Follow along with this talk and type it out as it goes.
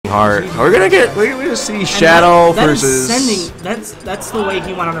Alright, we're gonna see Shadow versus. That's the way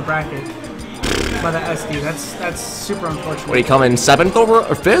he went on the bracket by the SD. That's super unfortunate. Would he come in 7th or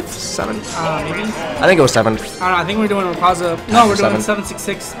 5th? 7th? Maybe. I think it was 7th. I don't know. I think we're doing Rayquaza. No, we're doing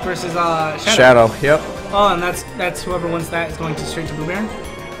 766 versus Shadow. Yep. Oh, and that's whoever wins that is going to straight to Blue Bear.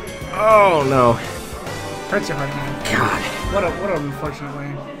 Oh no. Hurts your heart, man. God. What an unfortunate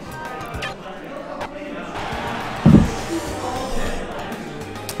way.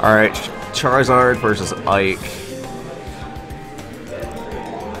 Alright, Charizard versus Ike.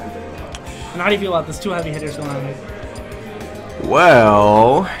 And how do you feel about this? Two heavy hitters going on?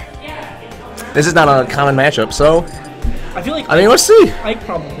 Well, this is not a common matchup, so I feel like let's see. Ike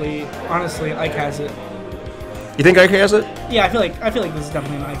probably, honestly, Ike has it. You think Ike has it? Yeah, I feel like this is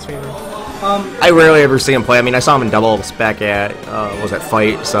definitely in Ike's favor. I rarely ever see him play. I mean, I saw him in doubles back at what was that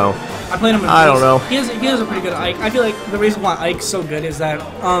Fight? So I played him. I don't know. He has a pretty good Ike. I feel like the reason why Ike's so good is that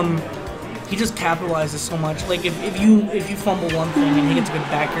he just capitalizes so much. Like if you fumble one thing and he gets a good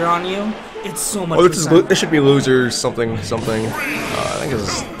back air on you, it's so much. Oh, this should be losers something. I think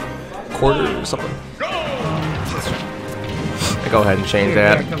it's quarter or something. Go ahead and change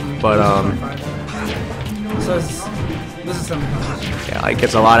that. But so this is something. yeah, Ike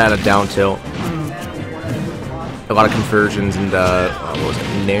gets a lot out of down tilt. A lot of conversions and what was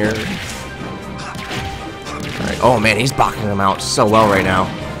it, Nair? Alright. Oh man, he's blocking them out so well right now.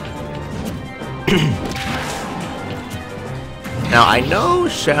 Now I know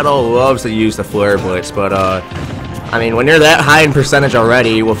Shadow loves to use the Flare Blitz, but I mean when you're that high in percentage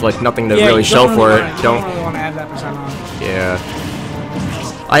already with like nothing to really show for it, you don't really want to add that percent on. Yeah.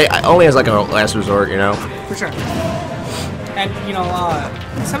 I only as like a last resort, you know. For sure. And you know,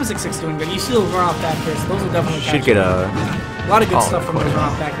 766 doing good. You see those run off back airs. Those are definitely should get a lot of good stuff from those run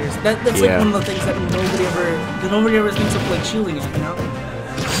off back airs. That's like one of the things that nobody ever thinks of like shielding it, you know.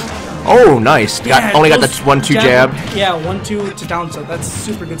 Oh, nice. Only got the 1-2 jab. Yeah, 1-2 to down tilt. That's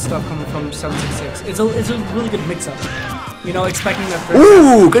super good stuff coming from 766. It's a really good mix up. You know, expecting that.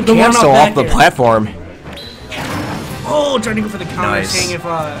 Ooh, good cancel off the platform. Oh, trying to go for the counter, nice. saying if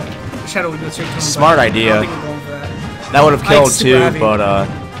Shadow would go straight to him. Smart idea. I don't think we're going for that. That would have killed too, heavy. but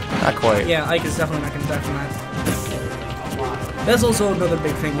not quite. Yeah, Ike is definitely not going to die from that. That's also another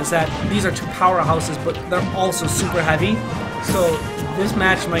big thing, is that these are two powerhouses, but they're also super heavy. So this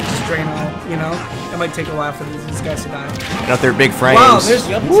match might just drain out, you know? It might take a while for these guys to die. You know, if they're big frames. Wow, there's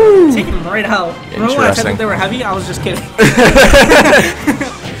the uppercut. Taking them right out. Remember when I said that they were heavy? I was just kidding.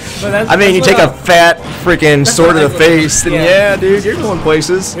 I mean, you take a fat freaking sword to the face, and yeah, dude, you're going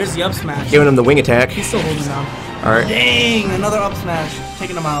places. There's the up smash. Giving him the wing attack. He's still holding down. All right. Dang, another up smash,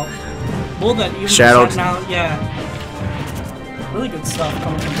 taking him out. Well done. Even Shadow. Now, yeah. Really good stuff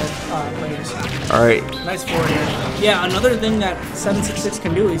coming from both players. All right. Nice forward air. Yeah, another thing that 766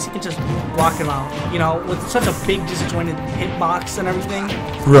 can do is he can just block him out. You know, with such a big disjointed hitbox and everything.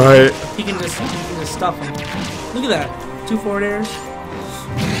 Right. He can just stuff him. Look at that, 2 forward airs.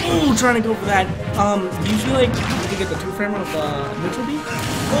 Ooh, trying to go for that. Do you feel like you can get the 2-framer with neutral B?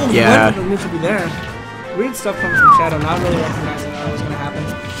 Oh, yeah. He went for the neutral B there. Weird stuff coming from Shadow, not really recognizing that was going to happen.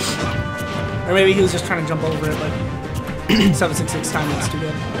 Or maybe he was just trying to jump over it, but 766 time that's too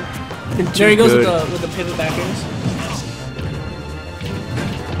good. There he goes with the pivot back airs.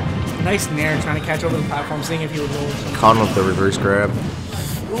 Nice Nair, trying to catch over the platform, seeing if he would roll. Caught him with the reverse grab.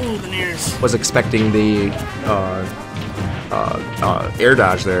 Ooh, the Nairs. Was expecting the air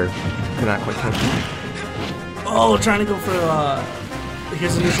dodge there. Could not quite catch him. Oh, trying to go for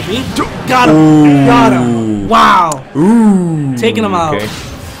here's the initial beat. Got him! Ooh. Got him! Wow! Ooh! Taking him out. Okay.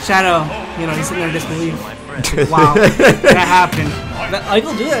 Shadow, you know, he's sitting there in disbelief. Wow, that happened. Ike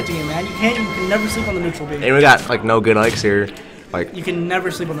will do that to you, man. You can never sleep on the neutral B. And we got like no good Ikes here. Like you can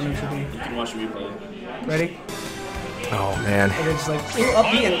never sleep on the neutral B. You can watch the replay. Ready? oh man. And it's like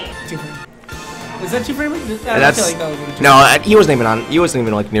up B and 2-frame. Is that 2-frame? That's I feel like that was no. He wasn't even on. He wasn't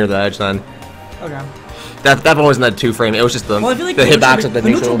even like near the edge then. Okay. That one wasn't that 2-frame. It was just the well, I feel like the hitbox of the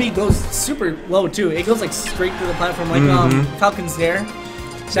neutral B goes super low too. It goes like straight through the platform, like Falcon's Dare.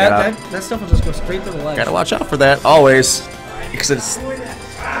 That stuff will just go straight to the ledge. Gotta watch out for that always, because it's.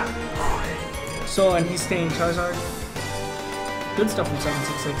 So and he's staying Charizard. Good stuff from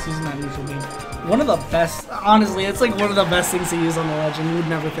 766. Using that neutral beam. One of the best. Honestly, it's like one of the best things to use on the ledge, and you would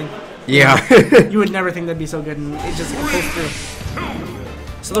never think. Yeah. You would never think that'd be so good, and it just goes through.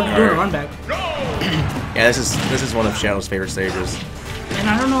 So they're doing a run back. Yeah, this is one of Shadow's favorite stages. And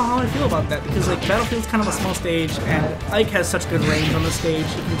I don't know how I feel about that, because like Battlefield's kind of a small stage, and Ike has such good range on the stage.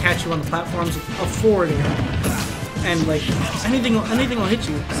 He can catch you on the platforms with a forward air. and like anything will hit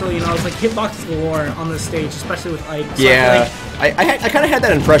you. So you know, it's like hitboxes galore on this stage, especially with Ike. So yeah, I kind of had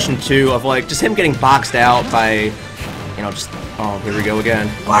that impression too of like just him getting boxed out by, you know, just here we go again.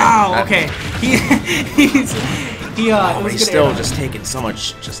 Wow. Okay. But he's still just taking so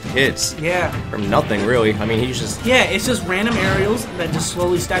much just hits. Yeah. From nothing really. I mean, he's just. Yeah, it's just random aerials that just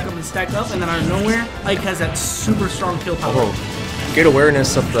slowly stack up, and then out of nowhere, Ike has that super strong kill power. Oh, good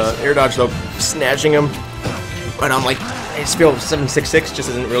awareness of the air dodge though, snatching him. But I'm like, I just feel 766 just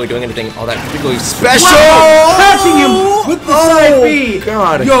isn't really doing anything all that particularly special. Wow! Catching him with the side B.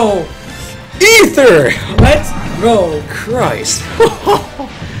 God. Yo. Ether. Let's go. Christ.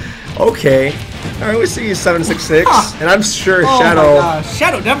 Okay. Alright, we see 766, and I'm sure Shadow. Oh my gosh.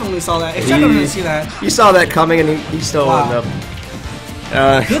 Shadow definitely saw that. If Shadow didn't see that, he saw that coming, and he still ended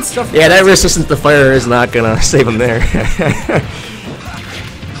up. Good stuff. Yeah, that resistance to fire is not gonna save him there.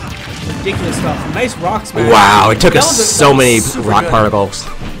 Ridiculous stuff. Nice rock smash. Wow, it took us so many rock particles.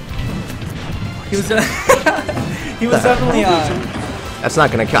 He was he was definitely that's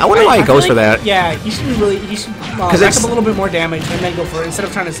not gonna kill. I wonder why he goes for that. Yeah, he should rack up a little bit more damage and then go for it instead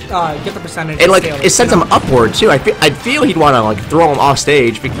of trying to get the percentage. And like it sends him upward too. I'd feel he'd want to like throw him off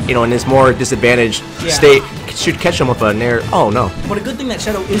stage, you know, in his more disadvantaged state. Should catch him with a nair. Oh no! But a good thing that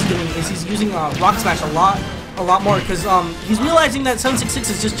Shadow is doing is he's using rock smash a lot more because he's realizing that 766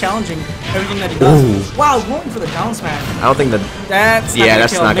 is just challenging everything that he does. Ooh. Wow, going for the down smash. I don't think that's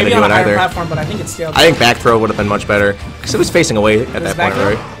not gonna do it either. Platform, but I think it's still. I think back throw would have been much better because it was facing away at that point,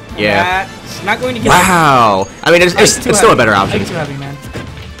 right? Yeah. That's not going to get. Wow. I mean, it's still a better option. Ike's too heavy, man.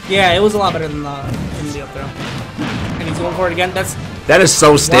 Yeah, it was a lot better than the up throw. And he's going for it again. That is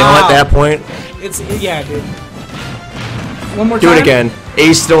so stale at that point. Yeah, dude. One more time. Do it again.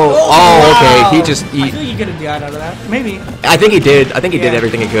 He's still. Wow. Okay. I feel you could have died out of that. Maybe. I think he did. I think he did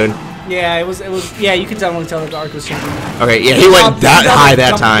everything he could. Yeah, it was. Yeah, you could definitely tell that the arc was changing. Okay. Yeah, he went that high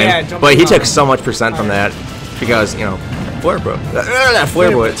that time, but he took so much percent from that because you know, flare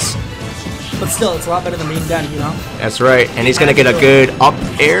blitz. But still, it's a lot better than being done, you know. That's right, and he's gonna get a good up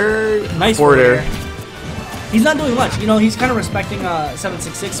air. Nice forward air. He's not doing much, you know. He's kind of respecting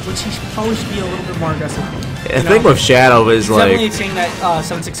 766, which he probably should be a little bit more aggressive. I think with Shadow is he's like definitely saying that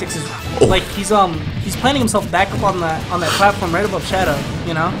 766 is like he's planting himself back up on that platform right above Shadow.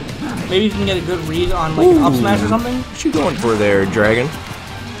 You know, maybe you can get a good read on like an up smash or something. What's you going for there, Dragon?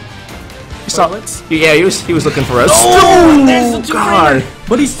 Yeah, he was looking for us. Oh, there's the God!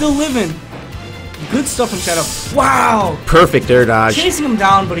 But he's still living. Good stuff from Shadow. Wow! Perfect air dodge. Chasing him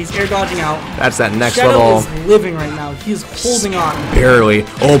down, but he's air dodging out. That's that next Shadow level. Shadow is living right now. He's holding on. Barely.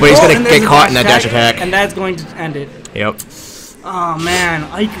 Oh, but he's gonna get caught in that dash attack. And that's going to end it. Yep. Oh man,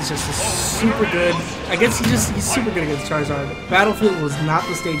 Ike is just super good. I guess he's super good against Charizard. Battlefield was not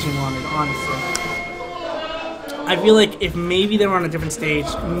the stage he wanted, honestly. I feel like if maybe they were on a different stage,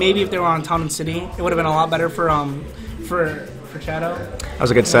 maybe if they were on Town and City, it would have been a lot better for Shadow. That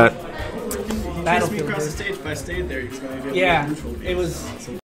was a good set. Battlefield. Across the stage, if I stayed there, you was going to get it was.